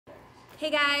Hey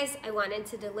guys, I wanted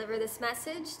to deliver this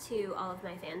message to all of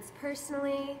my fans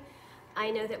personally.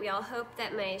 I know that we all hope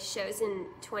that my shows in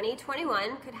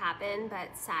 2021 could happen,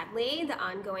 but sadly the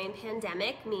ongoing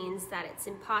pandemic means that it's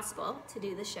impossible to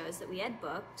do the shows that we had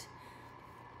booked.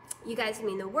 You guys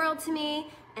mean the world to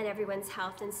me, and everyone's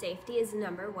health and safety is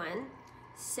 #1.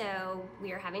 So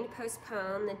we are having to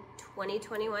postpone the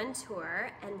 2021 tour,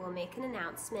 and we'll make an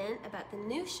announcement about the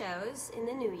new shows in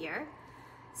the new year.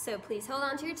 So please hold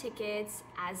on to your tickets,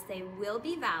 as they will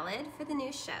be valid for the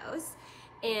new shows.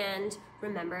 And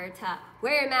remember to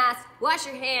wear your mask, wash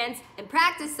your hands, and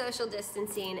practice social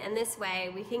distancing. And this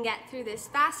way we can get through this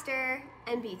faster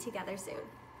and be together soon.